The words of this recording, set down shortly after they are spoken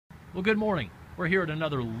Well, good morning. We're here at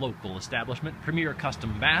another local establishment, Premier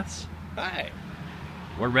Custom Baths. Hi.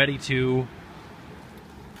 We're ready to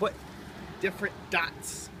Put different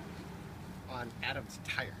dots on Adam's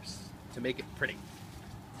tires to make it pretty.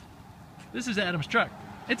 This is Adam's truck.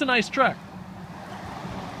 It's a nice truck,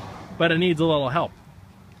 but it needs a little help.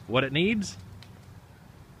 What it needs?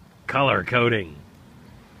 Color coding.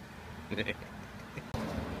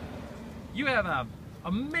 You have an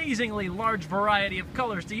amazingly large variety of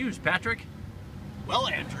colors to use, Patrick. Well,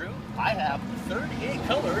 Andrew, I have 38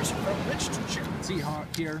 colors from which to choose. See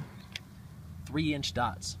here, 3-inch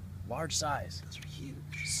dots, large size. Those are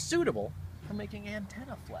huge. Suitable for making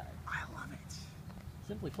antenna flags. I love it.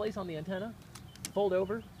 Simply place on the antenna, fold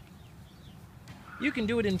over. You can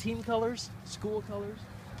do it in team colors, school colors,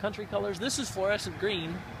 country colors. This is fluorescent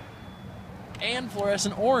green and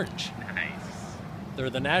fluorescent orange. Nice. They're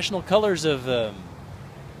the national colors of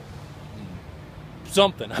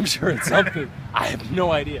something. I'm sure it's something. I have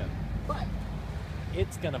no idea. But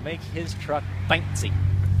it's gonna make his truck fancy.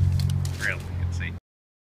 Really, you can see.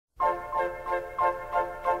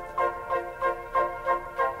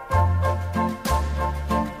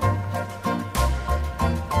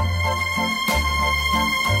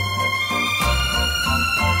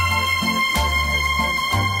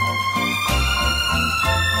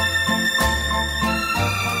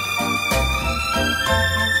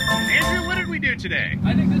 Today.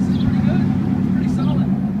 I think this is pretty good. Pretty solid.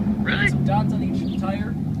 Really? Some dots on each tire.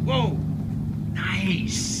 Whoa.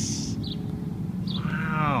 Nice.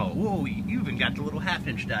 Wow. Whoa, you even got the little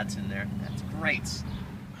half-inch dots in there. That's great.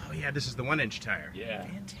 Oh yeah, this is the 1-inch tire. Yeah.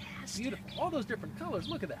 Fantastic. Beautiful. All those different colors.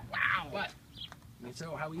 Look at that. Wow. But let me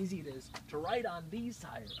show how easy it is to write on these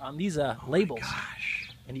tires, on these labels. Gosh.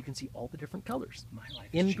 And you can see all the different colors My life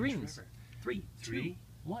has in changed greens. forever. 3, 3,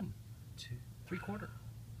 1, 2, 3/4,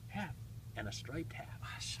 half. and a striped half.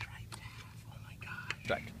 A striped half. Oh my gosh.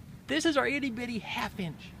 Striped. This is our itty bitty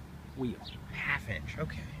half-inch wheel. Half-inch.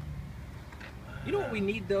 Okay. You know what we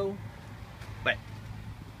need though? But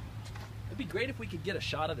It'd be great if we could get a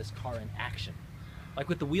shot of this car in action. Like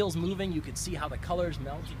with the wheels moving, you could see how the colors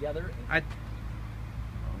meld together. I.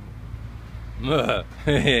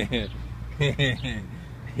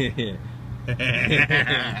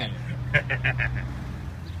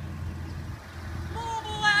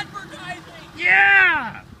 Mobile advertising!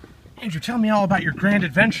 Yeah! Andrew, tell me all about your grand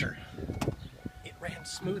adventure. It ran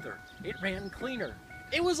smoother. It ran cleaner.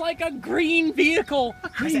 It was like a green vehicle.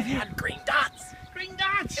 Because it had green dots. Green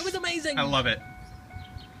dots! It was amazing. I love it.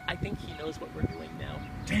 I think he knows what we're doing now.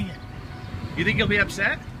 Dang it. You think he'll be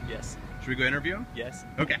upset? Yes. Should we go interview him? Yes.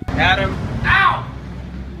 Okay. Adam. Ow!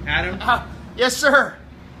 Adam, Yes, sir.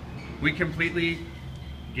 we completely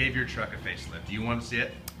gave your truck a facelift. Do you want to see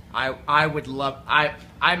it? I would love.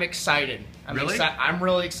 I'm excited. Really? I'm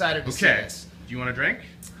really excited to see Okay. this. Do you want a drink?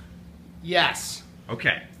 Yes.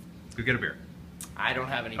 Okay. Let's go get a beer. I don't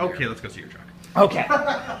have any. Beer. Okay, let's go see your truck. Okay.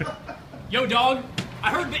 Yo, dog,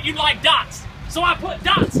 I heard that you like dots, so I put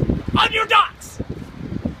dots on your dots.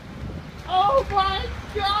 Oh my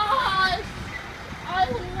gosh! I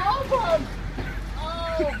love them.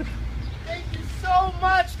 Oh, thank you so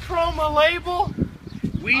much, ChromaLabel.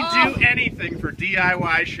 We do anything for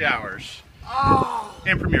DIY showers Oh,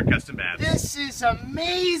 and Premier Custom Baths. this is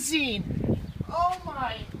amazing. Oh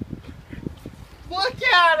my! Look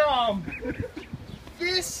at them.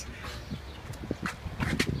 This.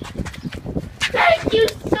 Thank you